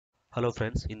Hello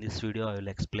friends, in this video I will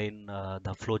explain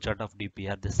the flowchart of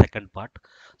DPR, the second part.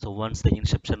 So once the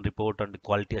inception report and the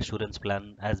quality assurance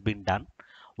plan has been done,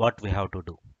 what we have to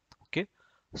do. Okay,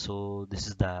 so this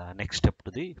is the next step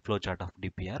to the flowchart of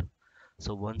DPR.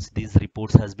 So once these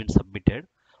reports has been submitted,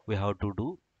 we have to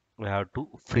do, we have to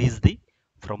freeze the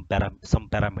from some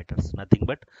parameters, nothing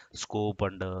but scope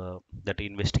and that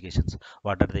investigations.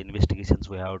 What are the investigations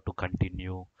we have to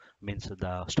continue? Means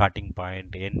the starting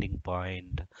point, ending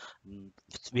point, mm,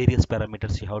 various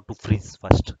parameters you have to freeze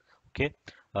first. Okay,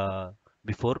 uh,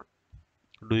 before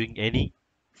doing any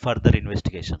further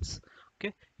investigations.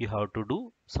 Okay, you have to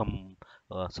do some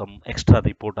extra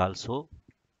report also,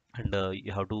 and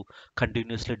you have to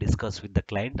continuously discuss with the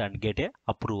client and get a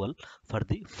approval for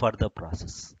the further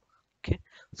process. Okay,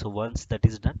 so once that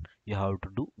is done, you have to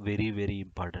do very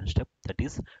important step, that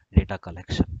is data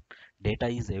collection. Data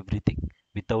is everything.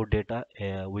 Without data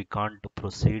we can't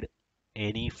proceed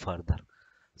any further.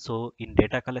 So in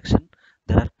data collection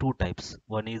there are two types.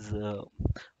 One is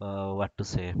what to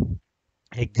say,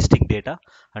 existing data,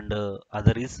 and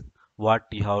other is what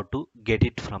you have to get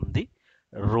it from the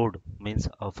road, means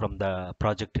from the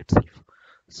project itself.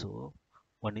 So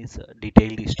one is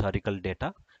detailed historical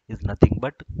data, is nothing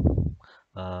but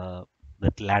uh,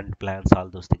 that land plans, all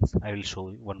those things I will show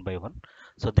you one by one.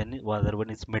 So then other one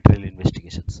is material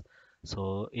investigations.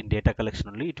 So in data collection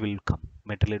only it will come.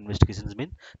 Material investigations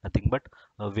mean nothing but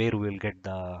where we will get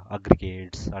the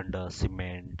aggregates and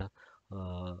cement,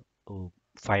 uh, uh,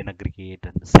 fine aggregate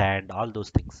and sand, all those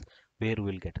things, where we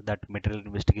will get that material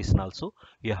investigation also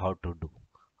you have to do.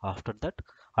 After that,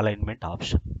 alignment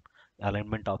option.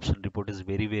 Alignment option report is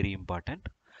very important.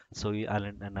 So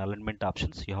an alignment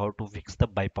options, you have to fix the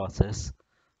bypasses,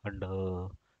 and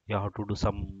you have to do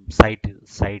some site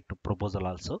proposal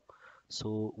also.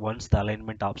 So once the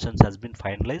alignment options has been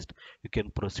finalized, you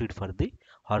can proceed for the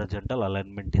horizontal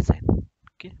alignment design.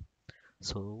 Okay,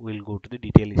 so we'll go to the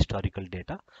detailed historical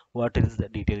data. What is the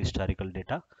detailed historical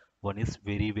data? One is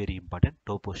very important,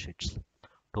 topo sheets.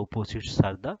 Topo sheets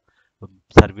are the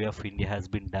survey of India has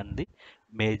been done the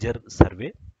major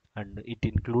survey, and it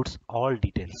includes all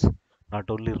details, not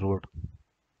only road.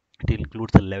 It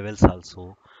includes the levels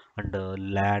also,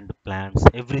 and land plans,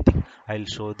 everything. I'll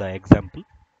show the example.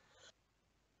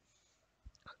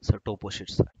 So topo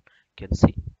sheets, you can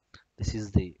see this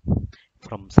is the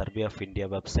from Survey of India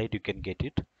website. You can get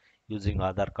it using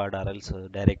Aadhaar card, or else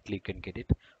directly you can get it.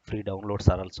 Free downloads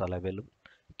are also available.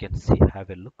 You can see, have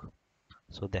a look.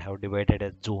 So they have divided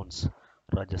as zones.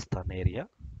 Rajasthan area.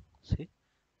 See,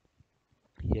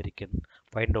 here you can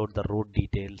find out the road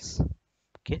details.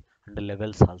 Okay, and the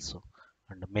levels also,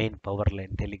 and the main power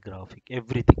line, telegraphic,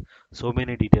 everything. So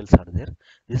many details are there.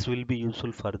 This will be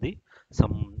useful for the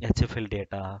some HFL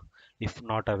data. If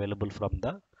not available from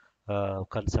the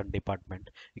concerned department,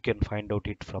 you can find out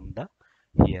it from the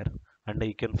here, and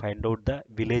you can find out the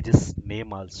villages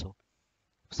name also.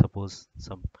 Suppose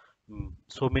some,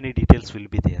 so many details will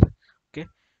be there. Okay,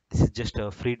 this is just a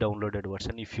free downloaded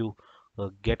version. If you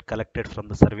get collected from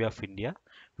the Survey of India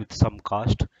with some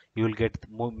cost, you will get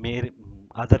more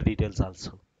other details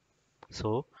also.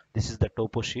 So this is the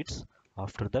topo sheets.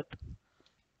 After that,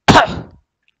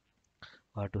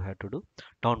 what you have to do,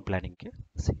 town planning. Okay,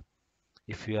 see,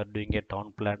 if you are doing a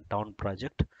town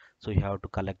project, so you have to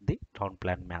collect the town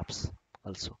plan maps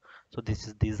also. So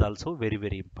this is also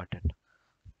very important.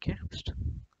 Okay, next,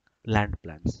 land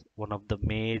plans, one of the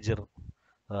major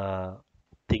uh,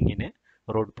 thing in a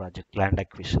road project, land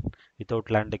acquisition. Without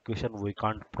land acquisition we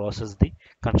can't process the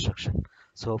construction.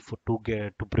 So for to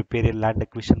get to prepare a land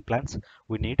acquisition plans,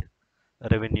 we need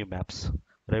revenue maps.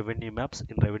 In revenue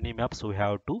maps we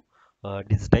have to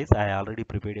digitize. I already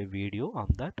prepared a video on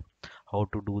that, how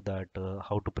to do that,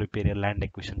 how to prepare a land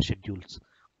acquisition schedules.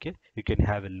 Okay, you can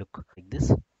have a look like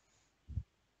this,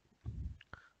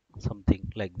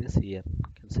 something like this. Here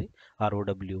you can see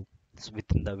ROW. It's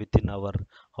within our,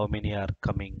 how many are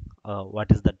coming, what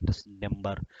is that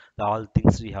number, all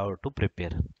things we have to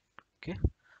prepare. Okay,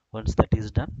 once that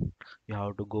is done, you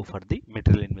have to go for the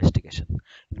material investigation.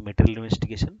 In material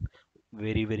investigation,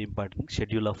 very important,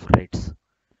 schedule of rates.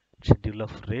 Schedule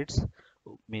of rates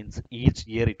means each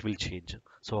year it will change,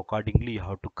 so accordingly you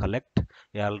have to collect.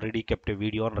 I already kept a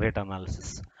video on rate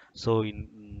analysis. So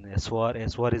in SOR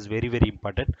is very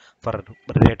important for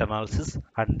rate analysis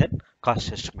and then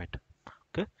cost estimate.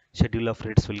 Okay, schedule of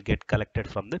rates will get collected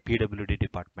from the PWD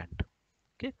department.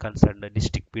 Okay, concerned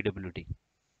district PWD.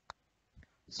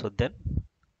 So then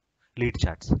lead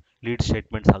charts, lead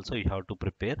statements also you have to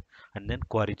prepare, and then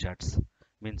quarry charts,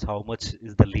 means how much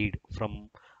is the lead from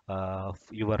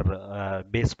your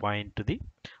base point to the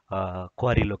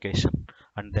quarry location,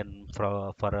 and then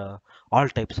for all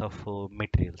types of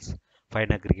materials,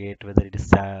 fine aggregate, whether it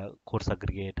is coarse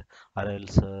aggregate or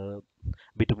else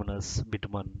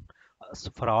bitumen.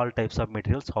 So for all types of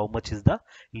materials, how much is the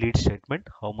lead statement,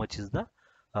 how much is the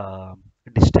uh,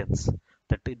 distance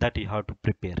that you have to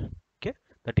prepare, okay,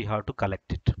 that you have to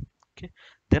collect it, okay.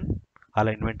 Then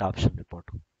alignment option report.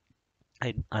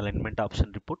 In alignment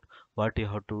option report, what you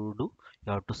have to do,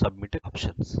 you have to submit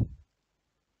options,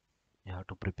 you have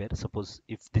to prepare. Suppose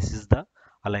if this is the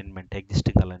alignment,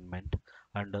 existing alignment,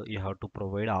 and you have to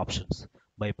provide options,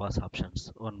 bypass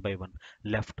options one by one.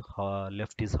 Left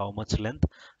is how much length,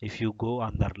 if you go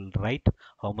on the right,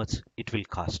 how much it will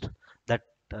cost. That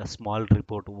small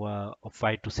report of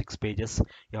 5 to 6 pages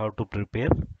you have to prepare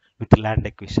with land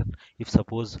acquisition. If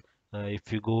suppose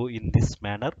if you go in this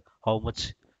manner, how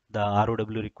much the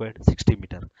ROW required, 60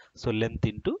 meter, so length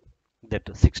into that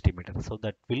 60 meter, so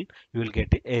that will, you will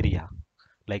get a area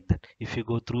like that. If you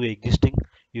go through existing,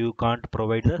 you can't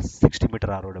provide the 60-meter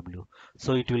ROW,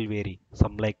 so it will vary,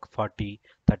 some like 40,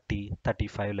 30,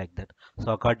 35 like that.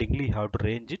 So accordingly you have to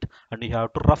range it, and you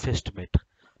have to rough estimate.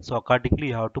 So accordingly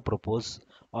you have to propose,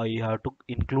 or you have to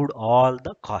include all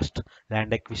the cost,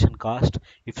 land acquisition cost,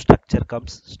 if structure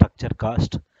comes, structure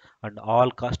cost, and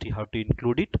all cost you have to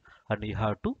include it, and you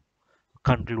have to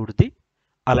conclude the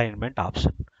alignment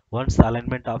option. Once the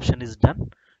alignment option is done,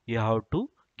 you have to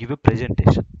give a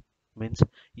presentation. Means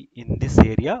in this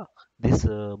area, this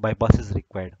bypass is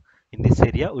required. In this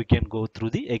area, we can go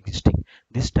through the existing.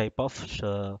 This type of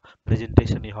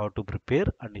presentation you have to prepare,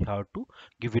 and you have to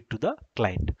give it to the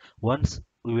client. Once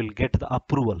we will get the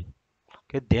approval,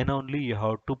 okay, then only you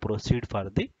have to proceed for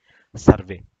the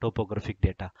survey, topographic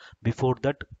data. Before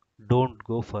that, don't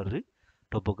go for the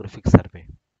topographic survey.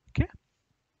 Okay,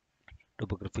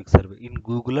 topographic survey in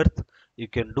Google Earth, you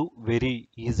can do very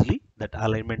easily that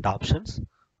alignment options,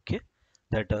 okay.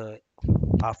 That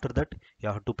after that you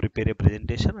have to prepare a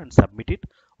presentation and submit it.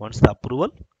 Once the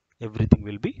approval, everything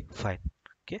will be fine,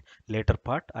 okay. Later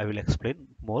part I will explain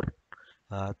more.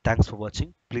 Thanks for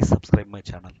watching. Please subscribe my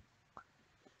channel.